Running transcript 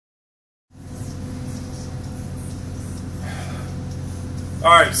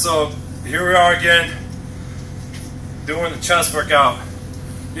Alright, so here we are again, doing the chest workout.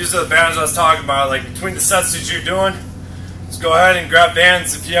 These are the bands I was talking about. Like between the sets that you're doing, just go ahead and grab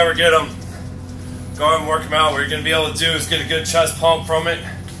bands if you ever get them. Go ahead and work them out. What you're going to be able to do is get a good chest pump from it.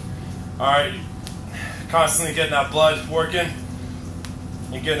 Alright, constantly getting that blood working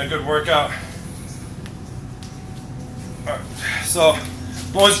and getting a good workout. Alright, so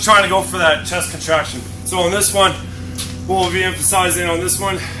I'm always trying to go for that chest contraction. So on this one, we'll be emphasizing on this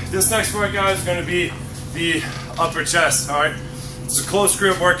one. This next workout is going to be the upper chest. Alright, it's a close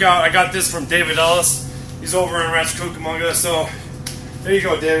grip workout. I got this from David Ellis. He's over in Rancho Cucamonga. So there you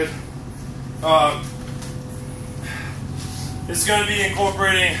go, David. This is going to be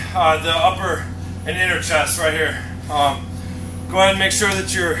incorporating the upper and inner chest right here. Go ahead and make sure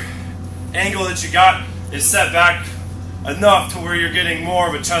that your angle that you got is set back enough to where you're getting more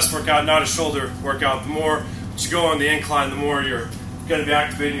of a chest workout, not a shoulder workout. The more you go on the incline, the more you're going to be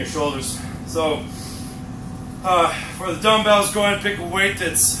activating your shoulders. So for the dumbbells, go ahead and pick a weight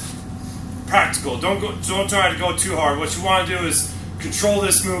that's practical. Don't try to go too hard. What you want to do is control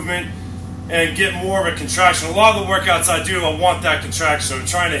this movement and get more of a contraction. A lot of the workouts I do, I want that contraction. I'm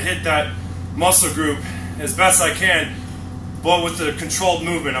trying to hit that muscle group as best I can, but with the controlled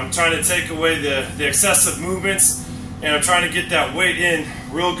movement. I'm trying to take away the excessive movements, and I'm trying to get that weight in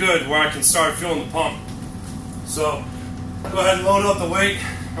real good where I can start feeling the pump. So go ahead and load up the weight.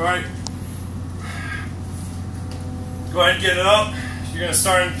 Alright, go ahead and get it up. You're going to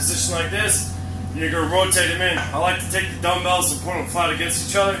start in a position like this. You're going to rotate them in. I like to take the dumbbells and put them flat against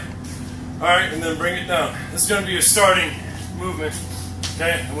each other. Alright, and then bring it down. This is going to be your starting movement.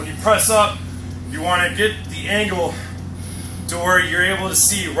 Okay, and when you press up, you want to get the angle to where you're able to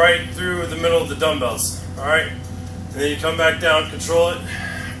see right through the middle of the dumbbells. Alright, and then you come back down, control it,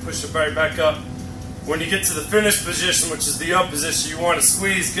 push it right back up. When you get to the finished position, which is the up position, you want to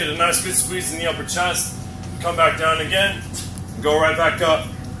squeeze, get a nice good squeeze in the upper chest. Come back down again, go right back up.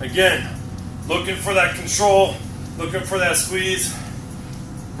 Again, looking for that control, looking for that squeeze.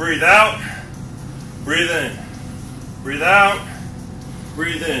 Breathe out, breathe in, breathe out,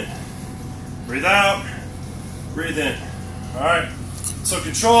 breathe in, breathe out, breathe in. Alright, so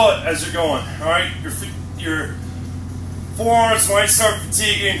control it as you're going. Alright, your forearms might start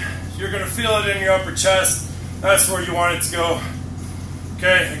fatiguing. You're going to feel it in your upper chest. That's where you want it to go.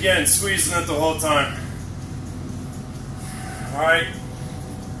 Okay, again, squeezing it the whole time. Alright,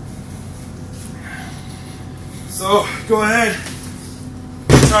 so go ahead.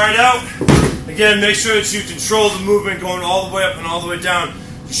 Try it out. Again, make sure that you control the movement going all the way up and all the way down.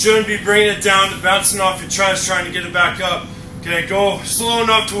 You shouldn't be bringing it down, bouncing off your chest, trying to get it back up. Okay, go slow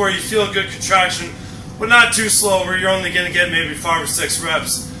enough to where you feel a good contraction, but not too slow where you're only going to get maybe 5 or 6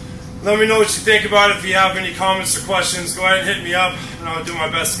 reps. Let me know what you think about it. If you have any comments or questions, go ahead and hit me up, and I'll do my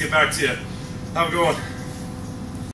best to get back to you. Have a good one.